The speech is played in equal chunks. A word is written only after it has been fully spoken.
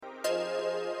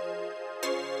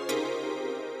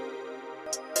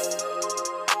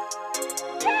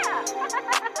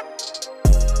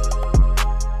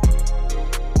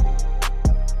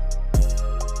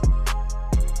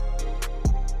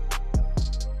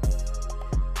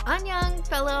Annyeong,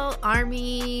 fellow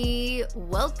ARMY.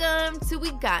 Welcome to We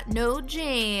Got No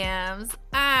Jams.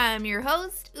 I'm your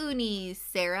host, Uni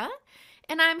Sarah,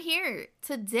 and I'm here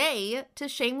today to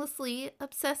shamelessly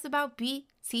obsess about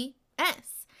BTS.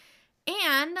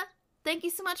 And thank you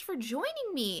so much for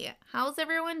joining me. How's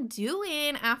everyone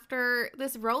doing after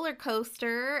this roller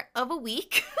coaster of a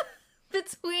week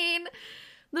between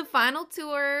the final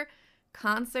tour,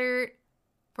 concert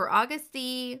for August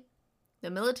D, the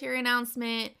military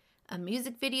announcement, a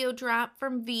music video drop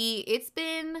from V? It's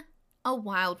been a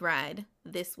wild ride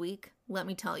this week, let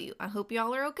me tell you. I hope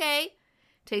y'all are okay.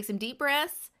 Take some deep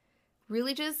breaths.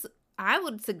 Really I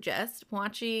would suggest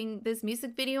watching this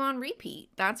music video on repeat.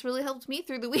 That's really helped me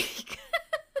through the week.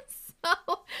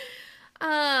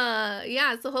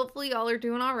 So hopefully y'all are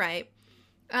doing all right.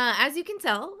 As you can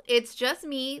tell, it's just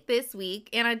me this week,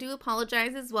 and I do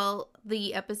apologize as well.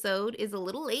 The episode is a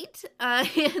little late,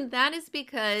 and that is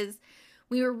because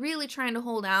we were really trying to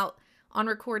hold out on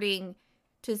recording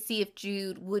to see if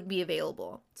Jude would be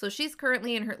available. So she's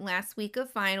currently in her last week of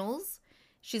finals.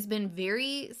 She's been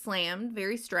very slammed,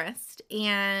 very stressed,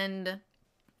 and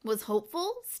was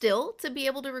hopeful still to be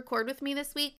able to record with me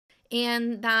this week,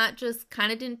 and that just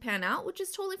kind of didn't pan out, which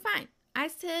is totally fine. I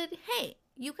said, hey,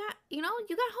 you got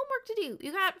homework to do.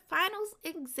 You got finals,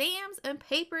 exams, and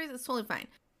papers. It's totally fine.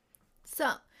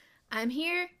 So I'm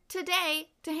here today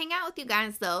to hang out with you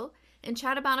guys, though, and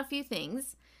chat about a few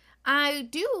things. I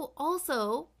do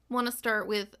also want to start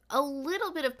with a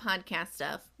little bit of podcast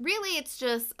stuff. Really, it's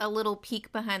just a little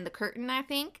peek behind the curtain, I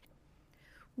think.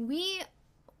 We,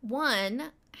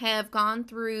 have gone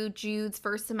through Jude's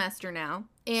first semester now,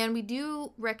 and we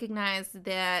do recognize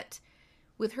that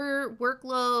with her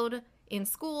workload in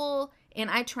school, and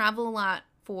I travel a lot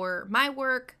for my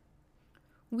work,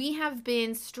 we have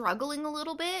been struggling a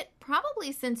little bit,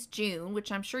 probably since June, which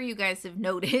I'm sure you guys have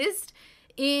noticed,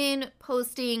 in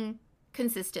posting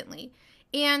consistently.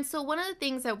 And so one of the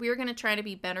things that we're going to try to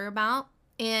be better about,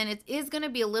 and it is going to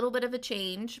be a little bit of a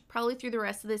change, probably through the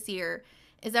rest of this year,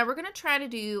 is that we're going to try to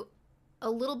do a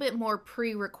little bit more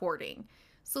pre-recording.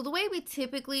 So the way we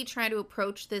typically try to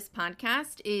approach this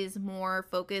podcast is more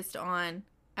focused on,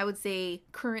 I would say,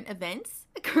 current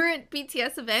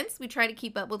BTS events. We try to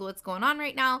keep up with what's going on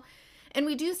right now. And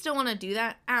we do still want to do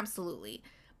that, absolutely.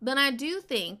 But I do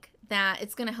think that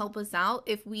it's going to help us out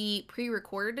if we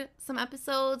pre-record some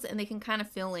episodes and they can kind of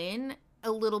fill in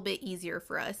a little bit easier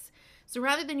for us. So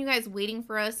rather than you guys waiting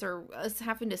for us or us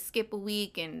having to skip a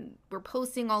week and we're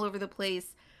posting all over the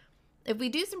place, if we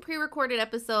do some pre-recorded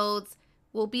episodes,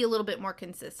 we'll be a little bit more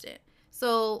consistent.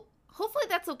 So hopefully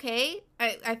that's okay.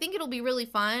 I think it'll be really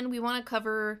fun. We want to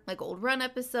cover like old run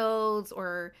episodes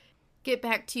or get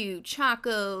back to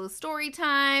Chaco's story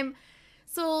time.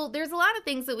 So there's a lot of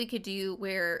things that we could do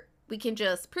where we can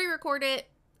just pre-record it.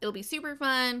 It'll be super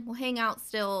fun. We'll hang out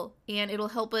still, and it'll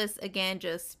help us, again,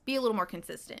 just be a little more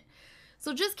consistent.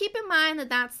 So just keep in mind that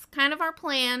that's kind of our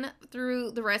plan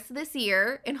through the rest of this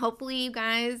year, and hopefully you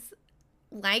guys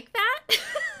like that.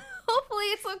 Hopefully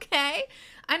it's okay.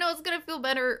 I know it's going to feel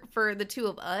better for the two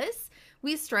of us.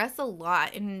 We stress a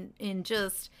lot in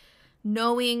just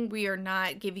knowing we are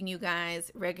not giving you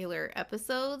guys regular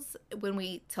episodes when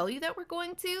we tell you that we're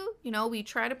going to. You know, we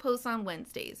try to post on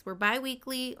Wednesdays. We're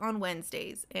bi-weekly on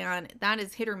Wednesdays, and that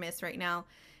is hit or miss right now.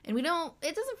 And it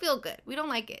doesn't feel good. We don't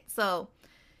like it. So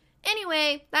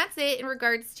anyway, that's it in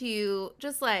regards to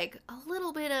just like a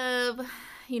little bit of,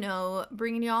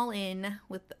 bringing y'all in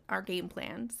with our game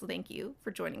plan. So thank you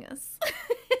for joining us.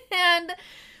 And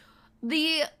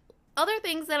the other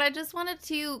things that I just wanted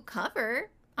to cover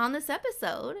on this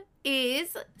episode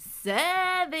is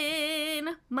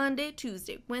 7 Monday,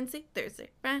 Tuesday, Wednesday,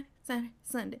 Thursday, Friday, Saturday,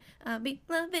 Sunday. I'll be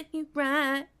loving you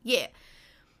right. Yeah.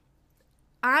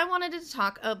 I wanted to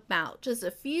talk about just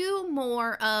a few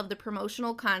more of the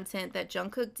promotional content that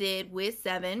Jungkook did with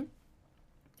 7.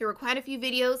 There were quite a few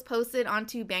videos posted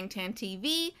onto Bangtan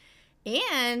TV,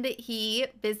 and he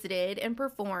visited and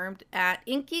performed at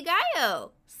Inkigayo.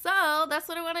 So that's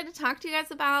what I wanted to talk to you guys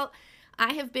about.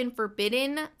 I have been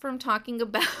forbidden from talking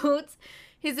about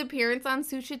his appearance on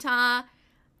Suchita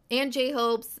and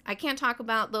J-Hope's. I can't talk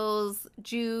about those.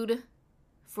 Jude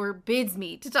forbids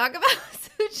me to talk about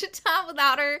Suchita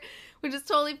without her, which is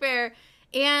totally fair.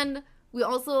 And we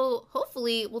also,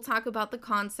 hopefully, will talk about the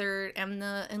concert and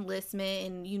the enlistment.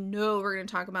 And we're going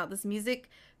to talk about this music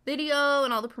video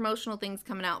and all the promotional things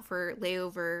coming out for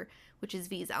Layover, which is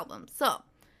V's album. So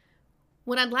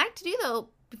what I'd like to do, though,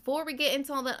 before we get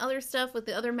into all that other stuff with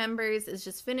the other members, is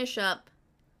just finish up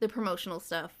the promotional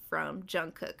stuff from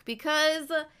Jungkook, because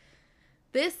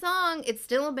This song, it's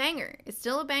still a banger. It's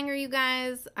still a banger, you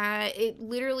guys. It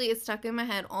literally is stuck in my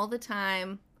head all the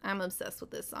time. I'm obsessed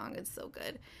with this song. It's so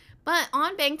good. But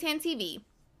on Bangtan TV,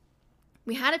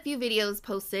 we had a few videos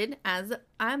posted, as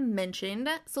I mentioned.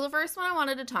 So the first one I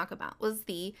wanted to talk about was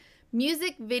the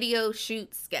music video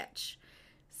shoot sketch.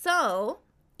 So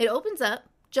it opens up.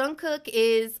 Jungkook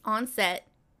is on set,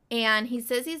 and he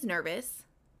says he's nervous.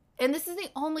 And this is the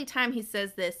only time he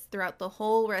says this throughout the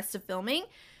whole rest of filming.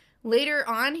 Later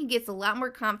on, he gets a lot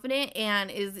more confident and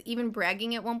is even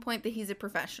bragging at one point that he's a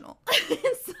professional.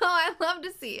 So I love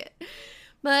to see it.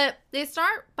 But they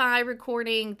start by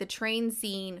recording the train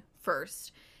scene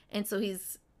first. And so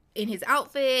he's in his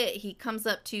outfit. He comes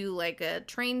up to like a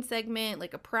train segment,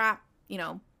 like a prop,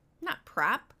 not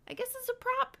prop. I guess it's a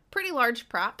prop. Pretty large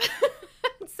prop,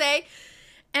 I'd say.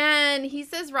 And he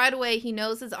says right away he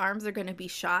knows his arms are going to be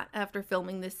shot after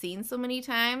filming this scene so many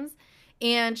times.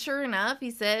 And sure enough,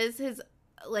 he says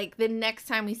the next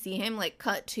time we see him,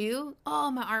 cut to,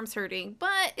 oh, my arm's hurting,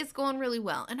 but it's going really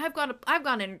well. And I've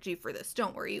got energy for this.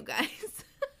 Don't worry, you guys.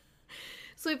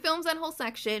 So he films that whole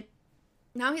section.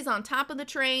 Now he's on top of the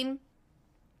train,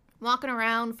 walking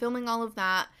around, filming all of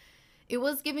that. It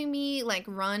was giving me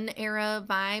Run era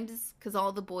vibes because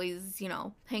all the boys,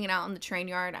 hanging out in the train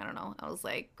yard. I don't know. I was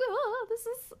like, oh, this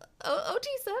is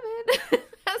OT7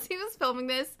 as he was filming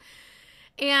this.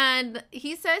 And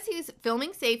he says he's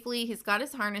filming safely. He's got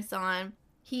his harness on.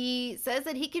 He says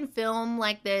that he can film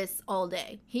like this all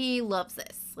day. He loves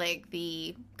this.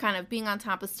 The kind of being on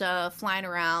top of stuff, flying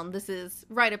around. This is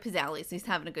right up his alley, so he's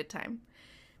having a good time.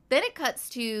 Then it cuts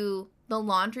to the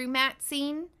laundromat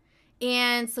scene.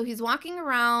 And so he's walking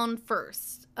around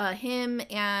first. Him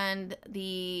and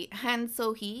the Han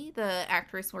So-hee, the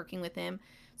actress working with him.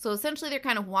 So essentially they're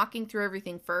kind of walking through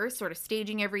everything first, sort of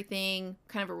staging everything,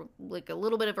 kind of a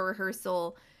little bit of a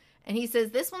rehearsal. And he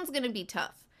says, this one's going to be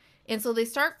tough. And so they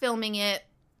start filming it.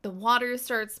 The water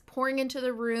starts pouring into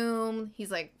the room.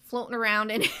 He's floating around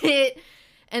in it.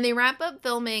 And they wrap up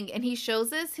filming and he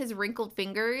shows us his wrinkled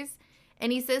fingers.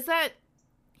 And he says that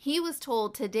he was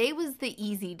told today was the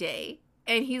easy day.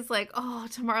 And he's like, oh,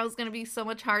 tomorrow's going to be so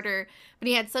much harder. But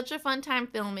he had such a fun time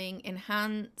filming. And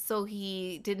Han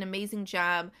So-hee did an amazing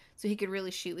job so he could really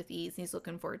shoot with ease. And he's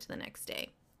looking forward to the next day.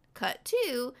 Cut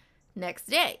to next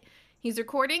day. He's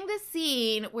recording this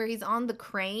scene where he's on the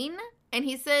crane. And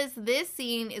he says this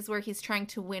scene is where he's trying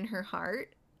to win her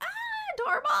heart.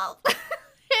 Adorable.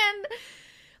 And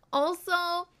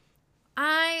also,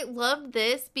 I loved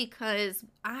this because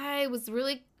I was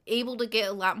really able to get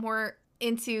a lot more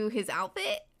into his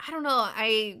outfit. I don't know.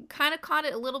 I kind of caught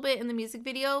it a little bit in the music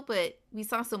video, but we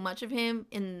saw so much of him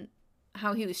in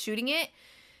how he was shooting it.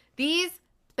 These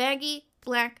baggy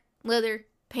black leather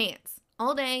pants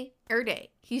all day, every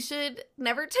day. He should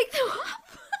never take them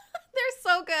off. They're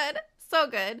so good. So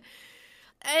good.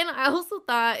 And I also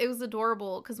thought it was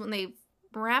adorable because when they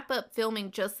wrap up filming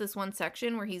just this one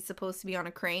section where he's supposed to be on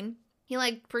a crane, he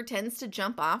pretends to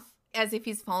jump off as if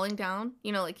he's falling down.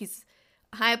 He's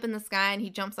high up in the sky and he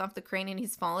jumps off the crane and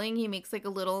he's falling. He makes a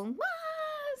little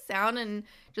sound and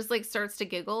just starts to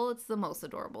giggle. It's the most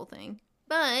adorable thing.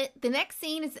 But the next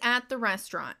scene is at the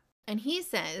restaurant. And he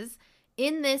says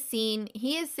in this scene,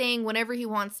 he is saying whatever he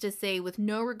wants to say with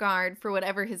no regard for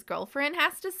whatever his girlfriend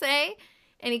has to say.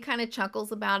 And he kind of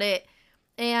chuckles about it.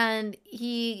 And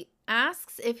he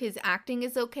asks if his acting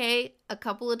is okay a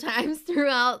couple of times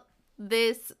throughout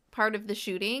this part of the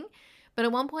shooting. But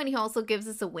at one point, he also gives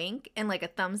us a wink and a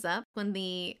thumbs up when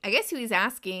I guess who he's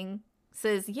asking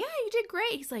says, yeah, you did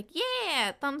great. He's like,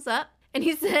 yeah, thumbs up. And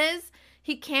he says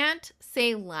he can't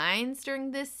say lines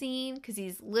during this scene because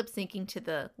he's lip syncing to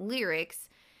the lyrics,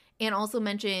 and also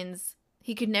mentions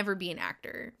he could never be an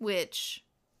actor, which,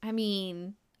 I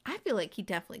mean, I feel like he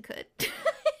definitely could.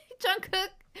 Jungkook,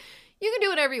 you can do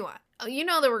whatever you want. Oh, you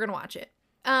know that we're going to watch it.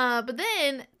 But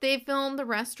then they film the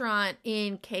restaurant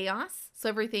in chaos. So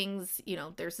everything's,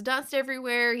 there's dust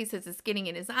everywhere. He says it's getting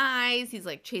in his eyes. He's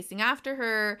chasing after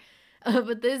her.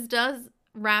 But this does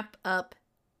wrap up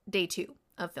day 2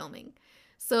 of filming.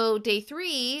 So day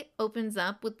 3 opens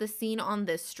up with the scene on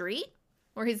the street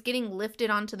where he's getting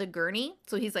lifted onto the gurney.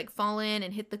 So he's fallen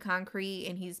and hit the concrete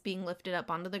and he's being lifted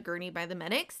up onto the gurney by the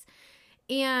medics.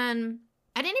 And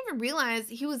I didn't even realize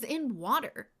he was in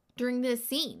water during this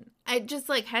scene. It just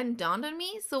hadn't dawned on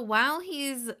me. So while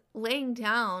he's laying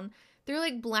down,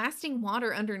 they're blasting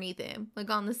water underneath him,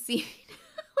 on the scene,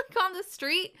 on the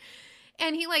street.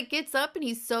 And he gets up and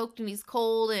he's soaked and he's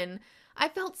cold. And I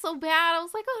felt so bad. I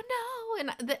was like, oh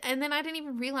no. And then I didn't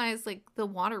even realize like the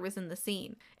water was in the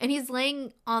scene. And he's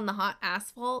laying on the hot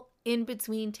asphalt in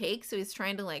between takes. So he's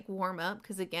trying to like warm up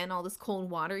because again, all this cold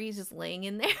water, he's just laying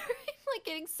in there like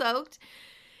getting soaked.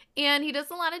 And he does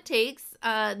a lot of takes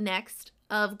next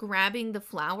of grabbing the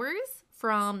flowers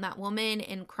from that woman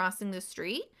and crossing the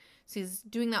street. So he's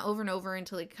doing that over and over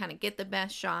until he kind of get the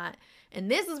best shot. And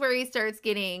this is where he starts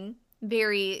getting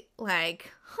very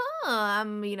like,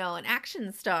 I'm, an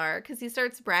action star. Because he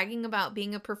starts bragging about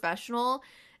being a professional.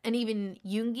 And even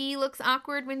Yoongi looks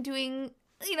awkward when doing,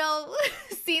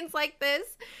 scenes like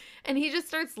this. And he just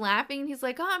starts laughing. He's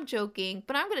like, oh, I'm joking.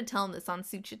 But I'm going to tell him this on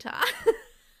Suchita.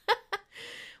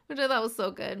 Which I thought was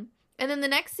so good. And then the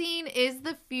next scene is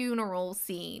the funeral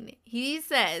scene. He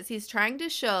says he's trying to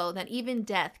show that even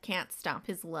death can't stop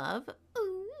his love.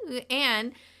 Ooh.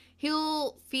 And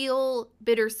he'll feel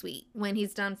bittersweet when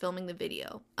he's done filming the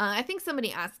video. I think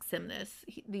somebody asks him this,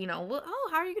 well,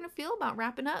 how are you going to feel about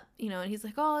wrapping up? And he's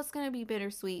like, oh, it's going to be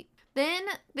bittersweet. Then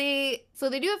they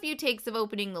do a few takes of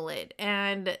opening the lid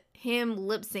and him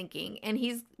lip syncing. And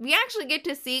we actually get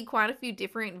to see quite a few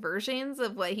different versions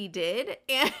of what he did.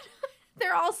 And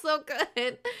they're all so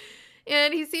good.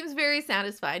 And he seems very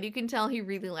satisfied. You can tell he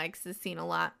really likes this scene a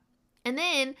lot. And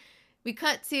then we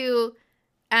cut to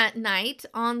at night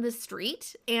on the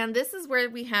street. And this is where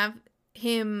we have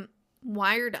him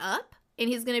wired up. And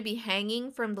he's going to be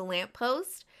hanging from the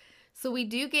lamppost. So we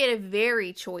do get a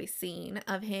very choice scene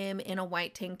of him in a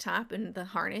white tank top. And the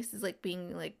harness is like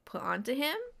being like put onto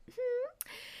him.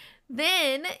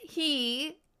 Then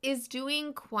he is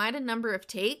doing quite a number of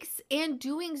takes and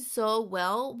doing so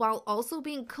well while also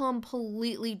being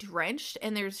completely drenched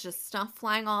and there's just stuff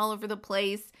flying all over the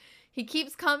place. He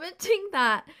keeps commenting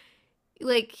that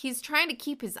like he's trying to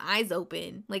keep his eyes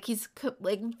open. Like he's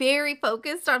like very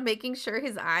focused on making sure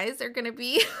his eyes are going to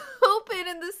be open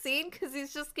in the scene because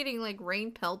he's just getting like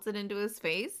rain pelted into his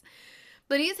face.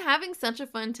 But he's having such a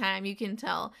fun time, you can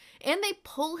tell. And they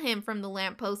pull him from the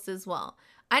lamppost as well.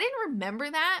 I didn't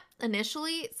remember that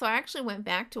initially, so I actually went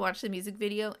back to watch the music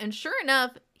video, and sure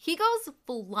enough, he goes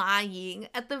flying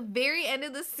at the very end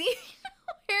of the scene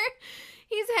where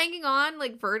he's hanging on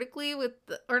like vertically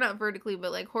or not vertically,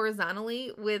 but like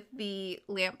horizontally with the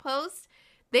lamppost.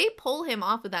 They pull him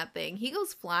off of that thing. He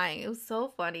goes flying. It was so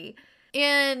funny.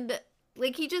 And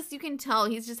like you can tell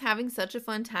he's just having such a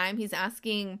fun time. He's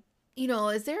asking,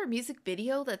 is there a music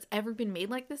video that's ever been made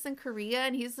like this in Korea?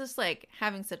 And he's just like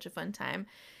having such a fun time.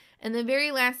 And the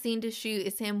very last scene to shoot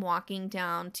is him walking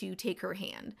down to take her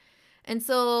hand. And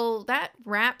so that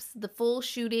wraps the full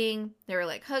shooting. They're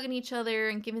like hugging each other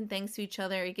and giving thanks to each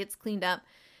other. It gets cleaned up.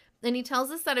 And he tells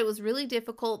us that it was really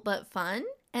difficult but fun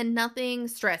and nothing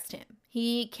stressed him.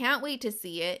 He can't wait to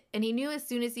see it. And he knew as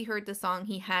soon as he heard the song,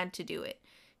 he had to do it.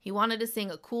 He wanted to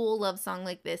sing a cool love song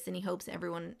like this and he hopes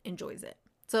everyone enjoys it.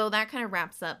 So that kind of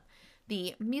wraps up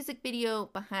the music video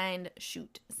behind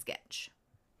shoot sketch.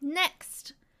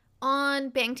 Next,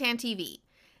 on Bangtan TV,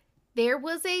 there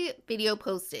was a video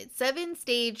posted,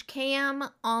 7-stage cam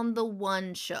on the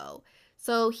One Show.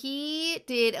 So he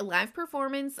did a live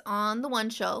performance on the One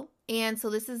Show. And so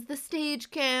this is the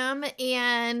stage cam.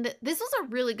 And this was a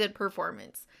really good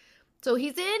performance. So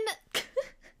he's in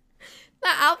the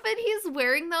outfit he's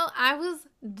wearing, though. I was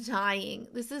dying.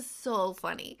 This is so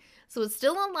funny. So it's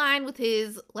still in line with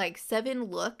his like 7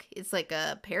 look. It's like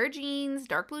a pair of jeans,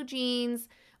 dark blue jeans,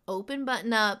 open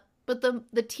button up. But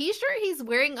the t-shirt he's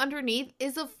wearing underneath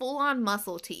is a full-on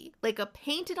muscle tee. Like a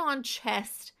painted on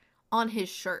chest on his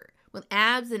shirt with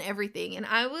abs and everything. And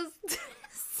I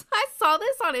I saw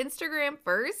this on Instagram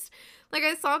first. Like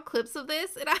I saw clips of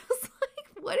this and I was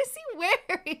like, what is he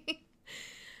wearing?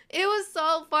 It was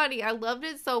so funny. I loved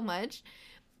it so much.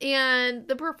 And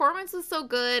the performance was so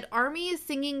good. Army is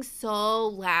singing so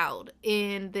loud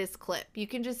in this clip. You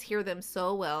can just hear them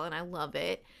so well, and I love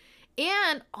it.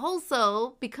 And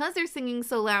also, because they're singing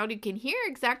so loud, you can hear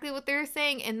exactly what they're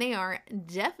saying, and they are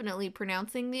definitely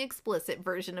pronouncing the explicit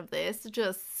version of this,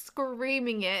 just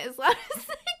screaming it as loud as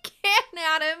they can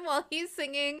at him while he's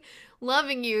singing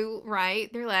Loving You,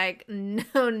 right? They're like,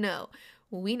 no,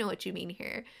 we know what you mean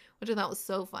here, which I thought was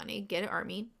so funny. Get it,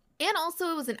 Army. And also,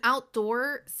 it was an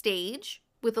outdoor stage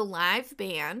with a live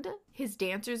band. His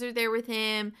dancers are there with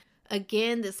him.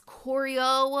 Again, this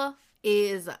choreo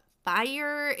is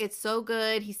fire. It's so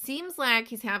good. He seems like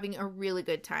he's having a really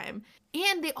good time.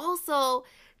 And they also,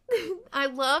 I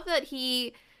love that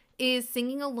he is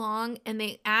singing along and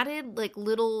they added like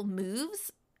little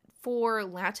moves for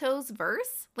Lato's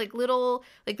verse. Like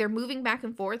they're moving back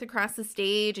and forth across the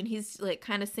stage and he's like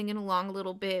kind of singing along a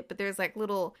little bit, but there's like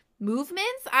little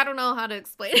movements. I don't know how to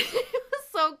explain it. It was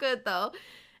so good though.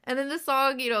 And then the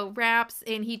song, raps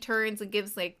and he turns and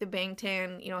gives like the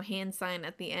Bangtan, hand sign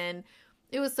at the end.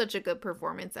 It was such a good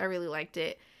performance. I really liked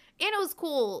it. And it was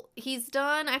cool. He's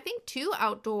done, I think, 2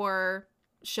 outdoor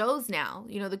shows now.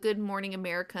 The Good Morning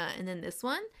America and then this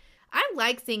one. I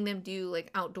like seeing them do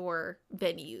like outdoor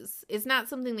venues. It's not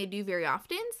something they do very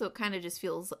often, so it kind of just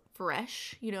feels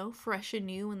fresh, fresh and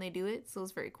new when they do it. So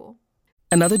it's very cool.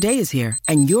 Another day is here,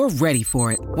 and you're ready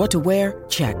for it. What to wear?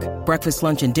 Check. Breakfast,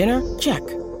 lunch, and dinner? Check.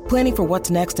 Planning for what's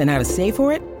next and how to save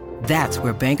for it? That's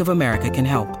where Bank of America can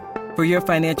help. For your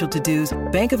financial to-dos,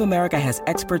 Bank of America has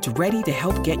experts ready to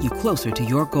help get you closer to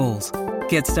your goals.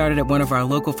 Get started at one of our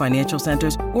local financial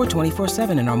centers or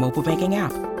 24/7 in our mobile banking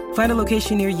app. Find a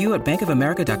location near you at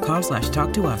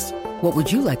bankofamerica.com/talktous. What would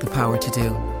you like the power to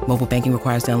do? Mobile banking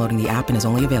requires downloading the app and is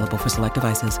only available for select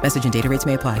devices. Message and data rates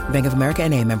may apply. Bank of America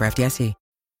N.A., member FDIC.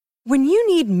 When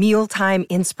you need mealtime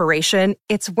inspiration,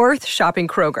 it's worth shopping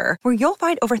Kroger, where you'll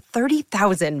find over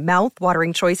 30,000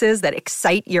 mouth-watering choices that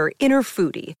excite your inner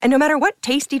foodie. And no matter what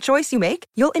tasty choice you make,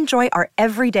 you'll enjoy our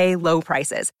everyday low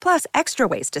prices, plus extra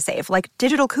ways to save, like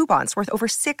digital coupons worth over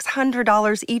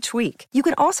 $600 each week. You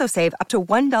can also save up to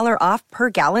 $1 off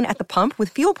per gallon at the pump with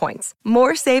fuel points.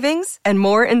 More savings and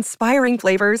more inspiring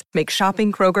flavors make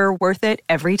shopping Kroger worth it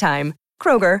every time.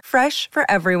 Kroger, fresh for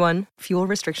everyone. Fuel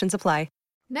restrictions apply.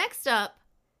 Next up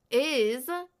is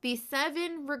the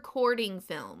 7 recording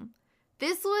film.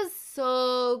 This was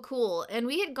so cool. And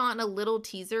we had gotten a little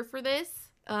teaser for this,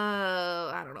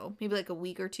 I don't know, maybe like a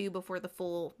week or 2 before the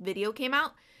full video came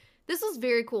out. This was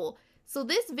very cool. So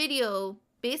this video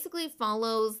basically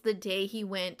follows the day he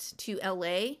went to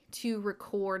LA to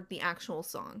record the actual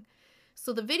song.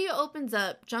 So the video opens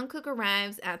up, Jungkook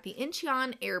arrives at the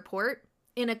Incheon airport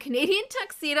in a Canadian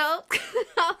tuxedo.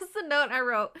 That was the note I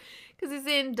wrote. Because he's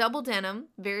in double denim.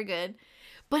 Very good.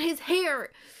 But his hair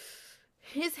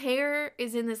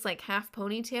is in this like half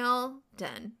ponytail.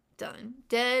 Done.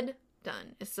 Dead.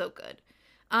 Done. It's so good.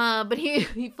 But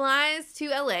he flies to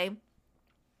LA.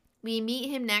 We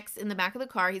meet him next in the back of the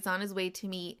car. He's on his way to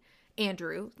meet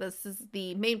Andrew. This is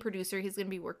the main producer he's going to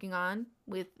be working on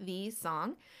with the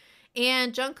song.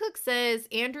 And Jungkook says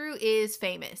Andrew is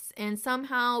famous. And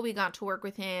somehow we got to work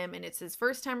with him. And it's his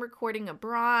first time recording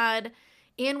abroad.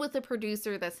 And with a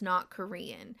producer that's not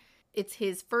Korean. It's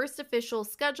his first official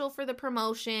schedule for the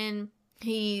promotion.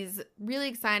 He's really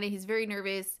excited. He's very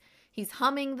nervous. He's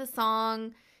humming the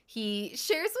song. He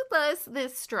shares with us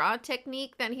this straw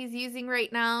technique that he's using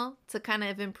right now to kind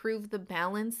of improve the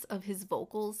balance of his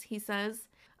vocals, he says.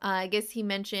 I guess he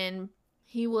mentioned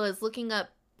he was looking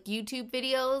up YouTube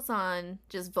videos on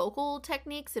just vocal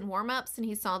techniques and warm-ups, and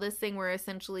he saw this thing where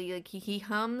essentially like he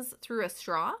hums through a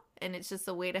straw. And it's just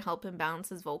a way to help him balance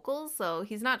his vocals. So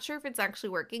he's not sure if it's actually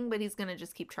working, but he's going to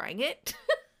just keep trying it.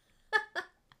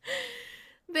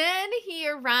 Then he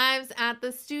arrives at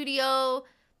the studio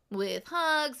with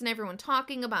hugs and everyone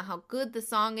talking about how good the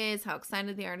song is, how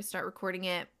excited they are to start recording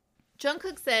it.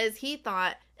 Jungkook says he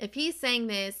thought if he sang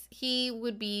this, he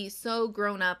would be so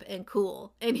grown up and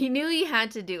cool. And he knew he had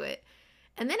to do it.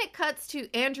 And then it cuts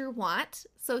to Andrew Watt.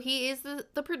 So he is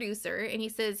the producer, and he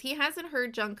says he hasn't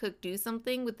heard Jungkook do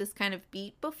something with this kind of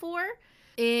beat before.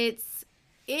 It's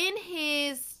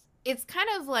kind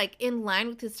of like in line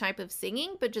with his type of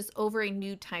singing, but just over a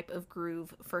new type of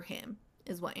groove for him,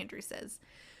 is what Andrew says.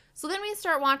 So then we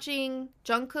start watching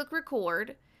Jungkook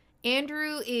record.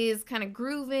 Andrew is kind of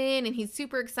grooving, and he's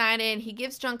super excited. He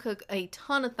gives Jungkook a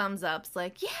ton of thumbs ups,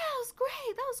 like, yeah,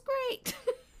 that was great.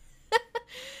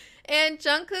 And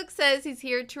Jungkook says he's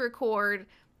here to record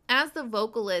as the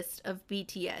vocalist of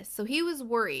BTS. So he was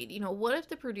worried, what if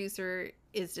the producer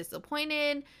is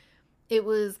disappointed? It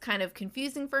was kind of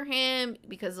confusing for him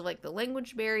because of like the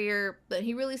language barrier, but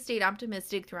he really stayed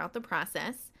optimistic throughout the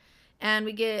process. And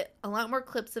we get a lot more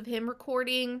clips of him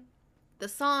recording the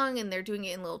song, and they're doing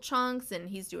it in little chunks, and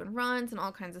he's doing runs and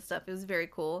all kinds of stuff. It was very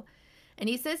cool. And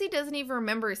he says he doesn't even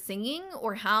remember singing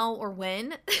or how or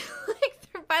when,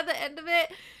 like by the end of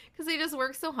it. Because he just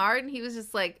worked so hard and he was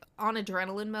just like on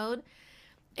adrenaline mode.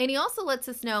 And he also lets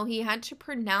us know he had to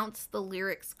pronounce the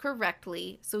lyrics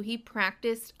correctly. So he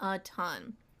practiced a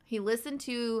ton. He listened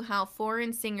to how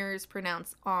foreign singers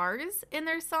pronounce R's in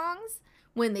their songs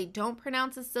when they don't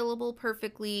pronounce a syllable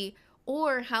perfectly,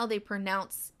 or how they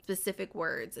pronounce specific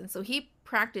words. And so he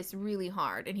practiced really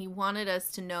hard, and he wanted us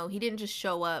to know he didn't just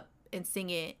show up and sing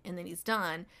it and then he's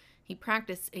done. He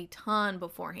practiced a ton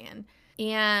beforehand.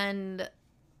 And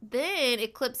then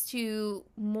it clips to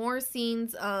more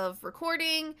scenes of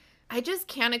recording. I just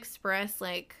can't express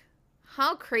like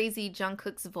how crazy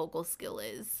Jungkook's vocal skill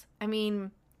is. I mean,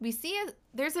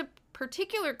 there's a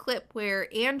particular clip where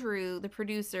Andrew, the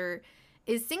producer,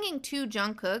 is singing to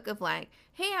Jungkook of like,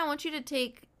 hey, I want you to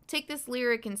take this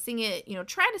lyric and sing it,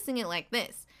 try to sing it like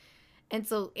this. And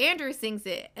so Andrew sings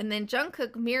it, and then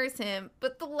Jungkook mirrors him,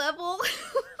 but the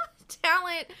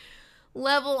talent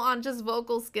level on just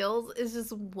vocal skills is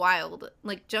just wild.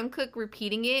 Like, Jungkook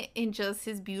repeating it in just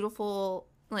his beautiful,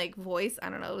 like, voice, I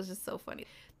don't know, it was just so funny.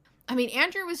 I mean,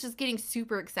 Andrew was just getting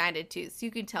super excited, too, so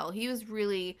you could tell he was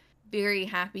really very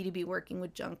happy to be working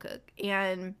with Jungkook.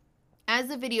 And as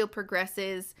the video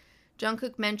progresses,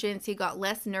 Jungkook mentions he got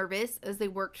less nervous as they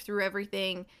worked through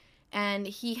everything, and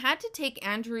he had to take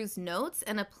Andrew's notes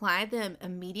and apply them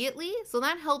immediately, so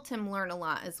that helped him learn a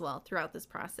lot as well throughout this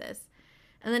process.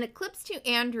 And then it clips to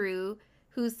Andrew,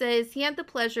 who says he had the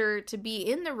pleasure to be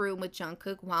in the room with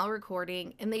Jungkook while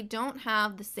recording, and they don't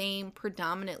have the same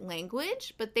predominant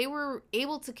language, but they were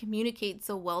able to communicate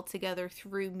so well together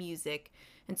through music,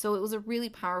 and so it was a really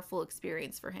powerful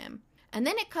experience for him. And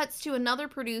then it cuts to another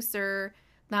producer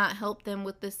that helped them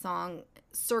with this song.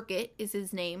 Circuit is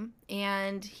his name,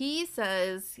 and he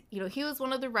says, he was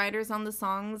one of the writers on the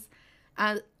song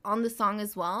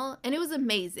as well, and it was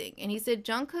amazing. And he said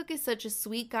Jungkook is such a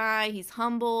sweet guy, he's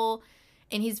humble,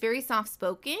 and he's very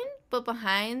soft-spoken, but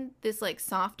behind this like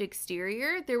soft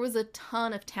exterior, there was a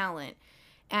ton of talent,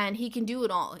 and he can do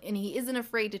it all, and he isn't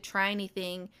afraid to try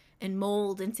anything and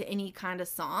mold into any kind of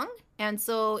song. And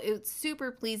so it's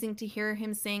super pleasing to hear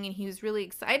him sing, and he was really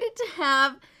excited to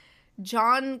have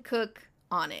Jungkook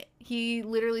on it. He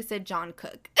literally said John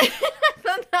Cook. I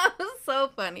thought that was so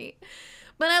funny.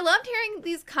 But I loved hearing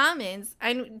these comments.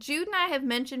 Jude and I have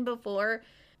mentioned before,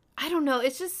 I don't know,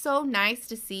 it's just so nice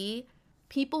to see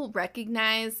people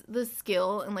recognize the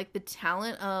skill and like the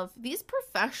talent of these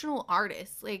professional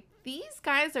artists. Like, these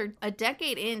guys are a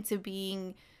decade into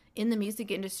being in the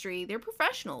music industry. They're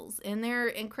professionals and they're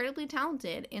incredibly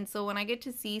talented. And so when I get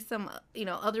to see some,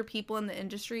 other people in the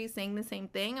industry saying the same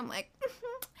thing, I'm like,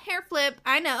 hair flip,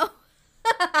 I know.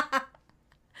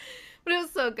 But it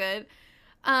was so good.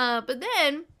 But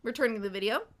then, returning to the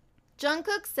video,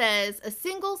 Jungkook says a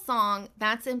single song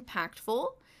that's impactful,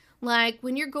 like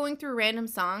when you're going through random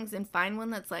songs and find one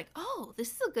that's like, oh,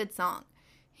 this is a good song.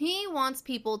 He wants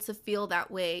people to feel that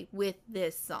way with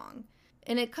this song.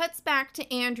 And it cuts back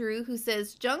to Andrew, who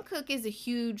says Jungkook is a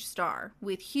huge star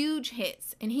with huge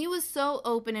hits, and he was so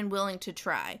open and willing to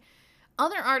try.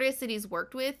 Other artists that he's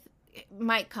worked with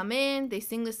might come in, they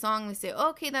sing the song, they say,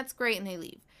 okay, that's great, and they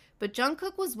leave. But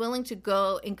Jungkook was willing to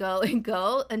go and go and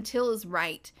go until it's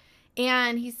right.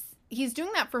 And he's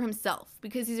doing that for himself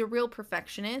because he's a real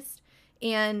perfectionist.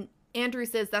 And Andrew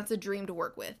says that's a dream to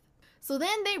work with. So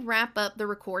then they wrap up the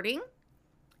recording.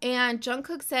 And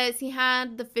Jungkook says he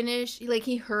heard the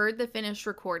finished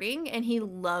recording and he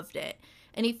loved it.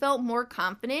 And he felt more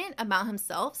confident about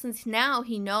himself since now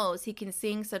he knows he can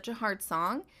sing such a hard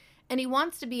song. And he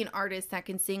wants to be an artist that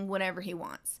can sing whatever he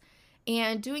wants.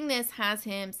 And doing this has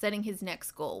him setting his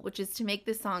next goal, which is to make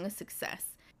this song a success.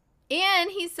 And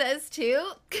he says, too,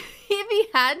 if he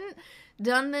hadn't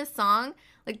done this song,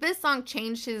 like this song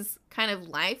changed his kind of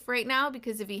life right now,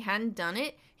 because if he hadn't done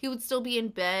it, he would still be in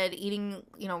bed eating,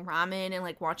 ramen and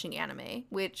like watching anime,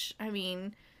 which, I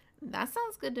mean, that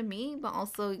sounds good to me. But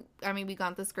also, I mean, we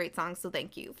got this great song, so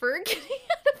thank you for getting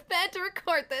out of bed to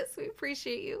record this. We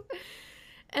appreciate you.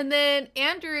 And then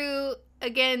Andrew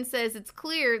again says it's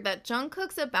clear that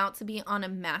Jungkook's about to be on a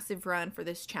massive run for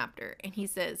this chapter. And he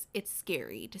says it's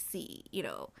scary to see,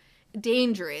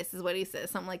 dangerous is what he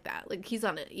says, something like that. Like he's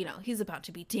on it, he's about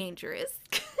to be dangerous,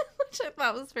 which I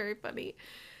thought was very funny.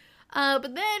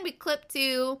 But then we clip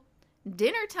to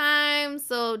dinner time.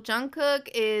 So Jungkook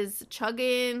is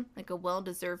chugging like a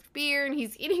well-deserved beer and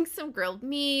he's eating some grilled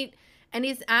meat and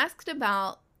he's asked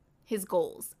about his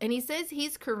goals. And he says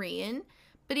he's Korean,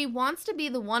 but he wants to be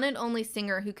the one and only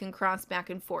singer who can cross back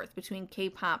and forth between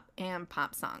K-pop and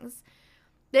pop songs.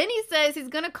 Then he says he's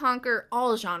going to conquer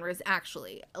all genres,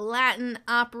 actually. Latin,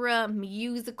 opera,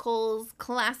 musicals,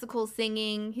 classical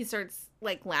singing. He starts,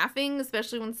 laughing,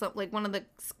 especially when one of the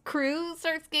crew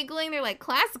starts giggling. They're like,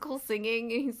 classical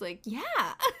singing. And he's like,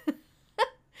 yeah.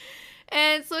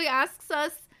 And so he asks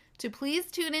us to please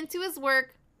tune into his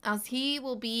work as he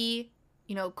will be,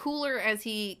 cooler as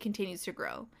he continues to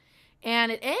grow.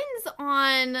 And it ends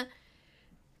on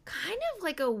kind of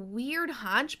like a weird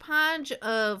hodgepodge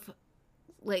of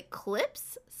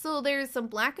clips. So there's some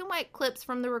black and white clips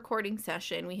from the recording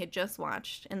session we had just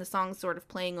watched, and the song's sort of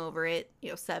playing over it,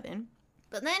 7.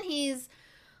 But then he's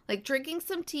drinking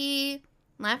some tea,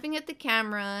 laughing at the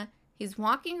camera. He's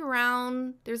walking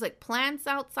around. There's plants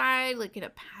outside, in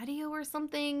a patio or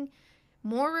something.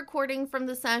 More recording from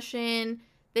the session.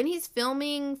 Then he's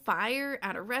filming fire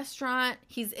at a restaurant.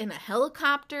 He's in a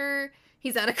helicopter.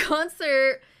 He's at a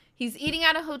concert. He's eating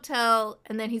at a hotel.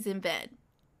 And then he's in bed.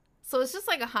 So it's just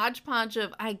like a hodgepodge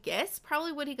of, I guess,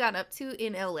 probably what he got up to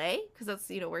in LA. Because that's,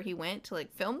 where he went to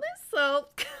like film this. So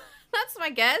that's my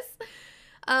guess.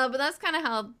 But that's kind of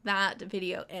how that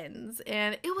video ends.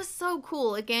 And it was so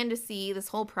cool, again, to see this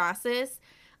whole process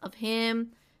of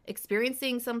him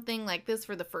experiencing something like this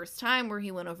for the first time, where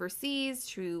he went overseas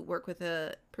to work with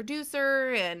a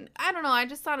producer. And I don't know, I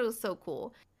just thought it was so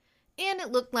cool. And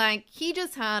it looked like he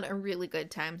just had a really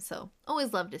good time. So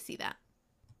always love to see that.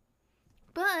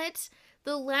 But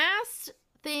the last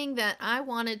thing that I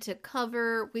wanted to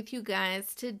cover with you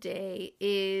guys today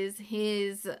is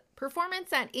his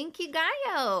performance at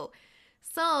Inkigayo.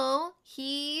 So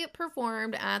he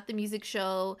performed at the music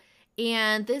show,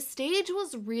 and this stage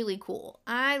was really cool.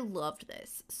 I loved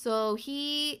this. So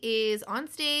he is on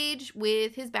stage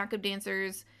with his backup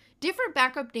dancers, different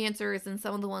backup dancers than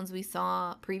some of the ones we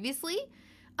saw previously.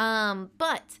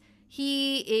 But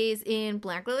he is in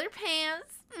black leather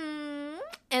pants,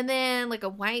 and then like a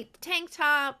white tank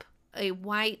top, a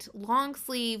white long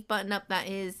sleeve button up that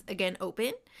is, again,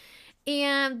 open.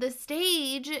 And the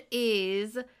stage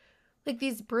is like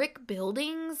these brick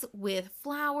buildings with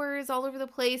flowers all over the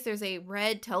place. There's a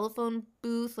red telephone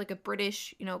booth, like a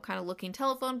British, kind of looking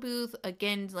telephone booth.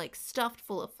 Again, like stuffed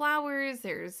full of flowers.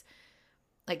 There's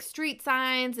like street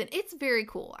signs, and it's very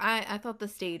cool. I thought the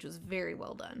stage was very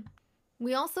well done.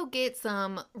 We also get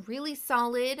some really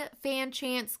solid fan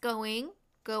chants going,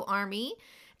 go Army,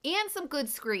 and some good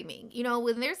screaming.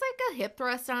 When there's like a hip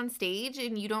thrust on stage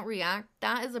and you don't react,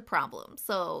 that is a problem.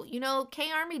 So,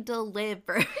 K-Army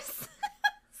delivers.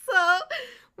 So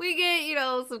we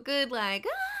get, some good like,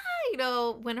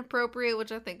 when appropriate,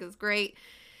 which I think is great.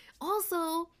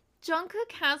 Also,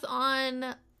 Jungkook has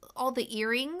on all the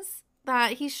earrings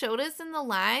that he showed us in the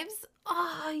lives.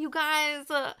 Oh, you guys,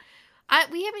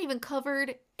 we haven't even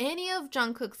covered any of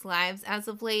Jungkook's lives as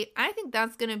of late. I think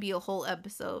that's going to be a whole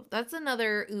episode. That's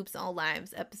another Oops All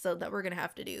Lives episode that we're going to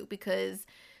have to do, because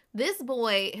this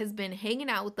boy has been hanging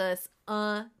out with us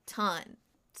a ton.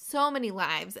 So many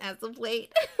lives as of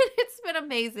late. It's been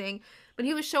amazing. But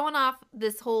he was showing off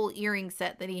this whole earring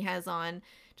set that he has on.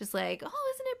 Just like,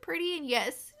 oh, isn't it pretty? And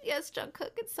yes,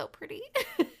 Jungkook, it's so pretty.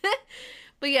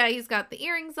 But yeah, he's got the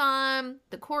earrings on,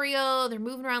 the choreo, they're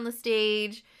moving around the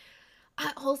stage.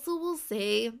 I also will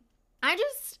say,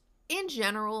 in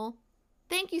general,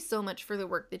 thank you so much for the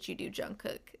work that you do,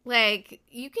 Jungkook. Like,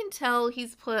 you can tell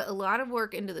he's put a lot of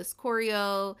work into this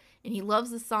choreo, and he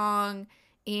loves the song,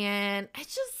 and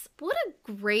it's just, what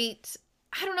a great,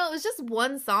 I don't know, it was just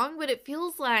one song, but it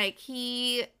feels like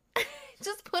he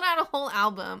just put out a whole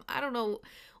album. I don't know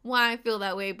why I feel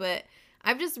that way, but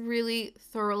I've just really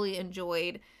thoroughly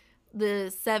enjoyed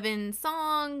the 7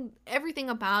 song, everything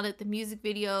about it, the music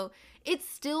video. It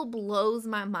still blows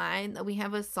my mind that we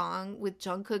have a song with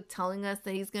Jungkook telling us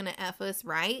that he's gonna F us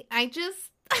right. I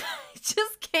just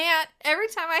can't. Every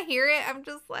time I hear it, I'm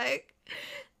just like,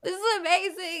 this is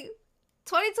amazing.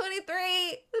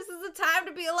 2023, this is the time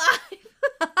to be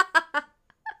alive.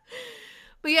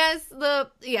 But yes,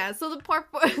 so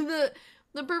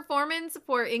the performance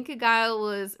for Inkigayo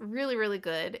was really, really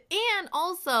good. And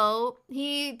also,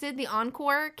 he did the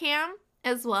encore cam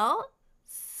as well.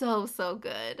 So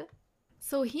good.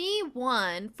 So he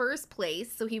won first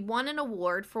place. So he won an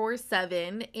award for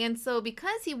 7. And so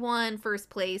because he won first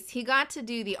place, he got to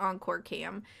do the encore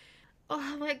cam.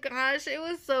 Oh my gosh, it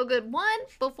was so good. One,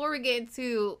 before we get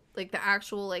into like the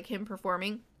actual like him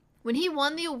performing, when he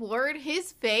won the award,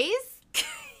 his face,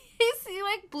 he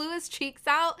like blew his cheeks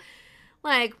out.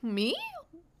 Like, me?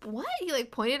 What? He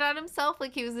like pointed at himself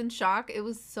like he was in shock. It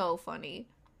was so funny.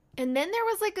 And then there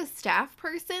was like a staff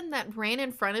person that ran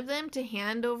in front of them to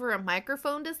hand over a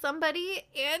microphone to somebody,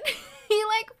 and he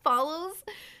like follows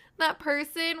that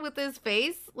person with his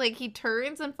face. Like, he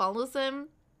turns and follows him,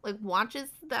 like watches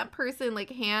that person like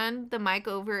hand the mic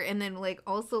over and then like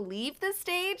also leave the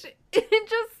stage.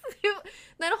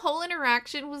 That whole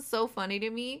interaction was so funny to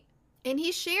me. And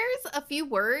he shares a few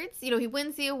words. He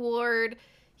wins the award.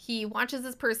 He watches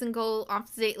this person go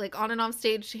off stage, like on and off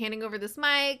stage, handing over this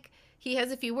mic. He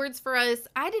has a few words for us.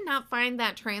 I did not find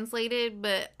that translated,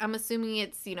 but I'm assuming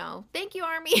it's, thank you,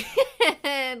 Army,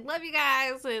 and love you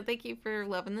guys, and thank you for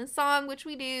loving this song, which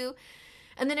we do.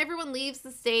 And then everyone leaves the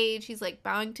stage. He's like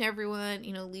bowing to everyone,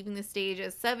 leaving the stage.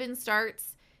 As 7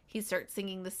 starts, he starts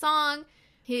singing the song.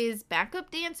 His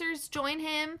backup dancers join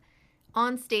him.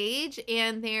 on stage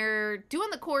and they're doing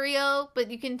the choreo,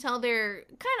 but you can tell they're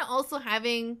kind of also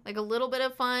having like a little bit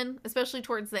of fun, especially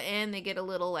towards the end. They get a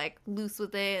little like loose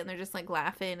with it and they're just like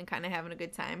laughing and kind of having a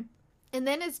good time. And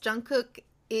then as Jungkook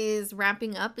is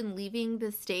wrapping up and leaving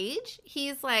the stage,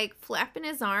 he's like flapping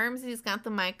his arms. He's got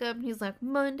the mic up and he's like,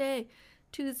 Monday,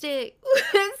 Tuesday,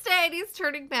 Wednesday, and he's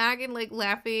turning back and like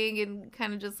laughing and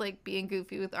kind of just like being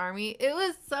goofy with ARMY. It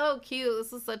was so cute.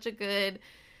 This was such a good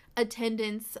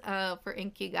attendance for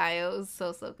Inkigayo. It was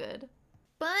so good.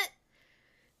 But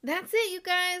that's it, you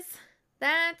guys.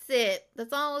 That's it.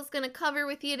 That's all I was going to cover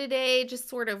with you today. Just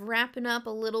sort of wrapping up a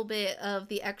little bit of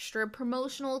the extra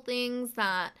promotional things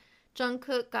that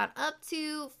Jungkook got up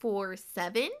to for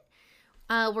 7.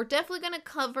 We're definitely going to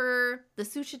cover the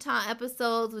Suchita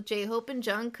episodes with J-Hope and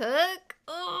Jungkook.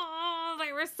 Oh,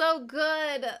 they were so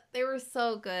good. They were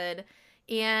so good.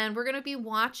 And we're going to be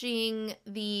watching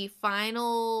the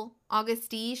final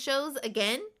August-y shows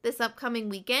again this upcoming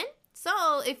weekend.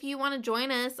 So if you want to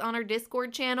join us on our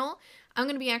Discord channel, I'm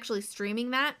going to be actually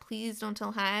streaming that. Please don't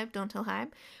tell Hybe. Don't tell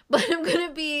Hybe. But I'm going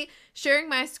to be sharing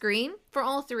my screen for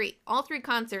all three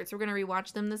concerts. We're going to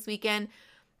rewatch them this weekend.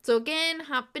 So again,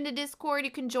 hop into Discord. You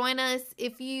can join us.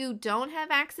 If you don't have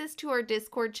access to our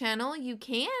Discord channel, you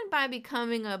can by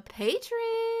becoming a patron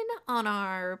on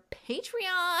our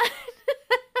Patreon.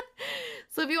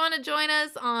 So if you want to join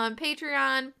us on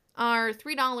Patreon, our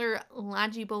 $3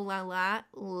 Lajibolala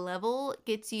level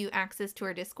gets you access to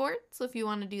our Discord. So if you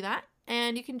want to do that,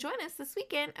 and you can join us this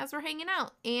weekend as we're hanging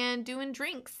out and doing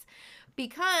drinks.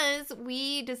 Because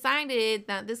we decided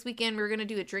that this weekend we were going to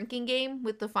do a drinking game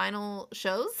with the final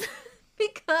shows.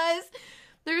 Because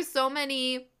there's so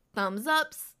many thumbs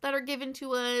ups that are given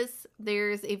to us.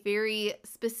 There's a very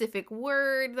specific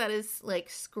word that is like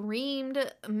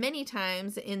screamed many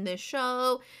times in this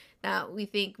show that we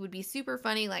think would be super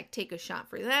funny, like take a shot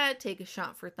for that, take a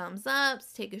shot for thumbs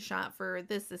ups, take a shot for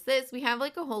this. We have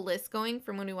like a whole list going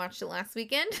from when we watched it last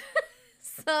weekend.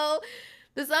 So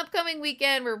this upcoming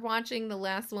weekend, we're watching the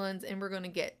last ones and we're going to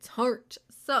get tart.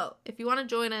 So if you want to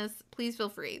join us, please feel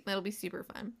free. That'll be super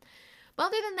fun. But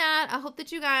other than that, I hope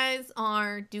that you guys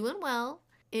are doing well.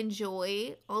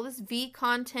 Enjoy all this V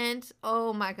content.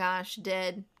 Oh my gosh,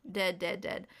 dead.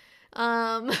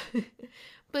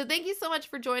 But thank you so much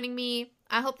for joining me.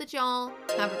 I hope that y'all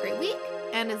have a great week.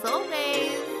 And as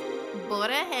always,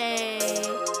 bora hey.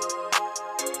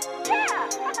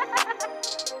 Yeah!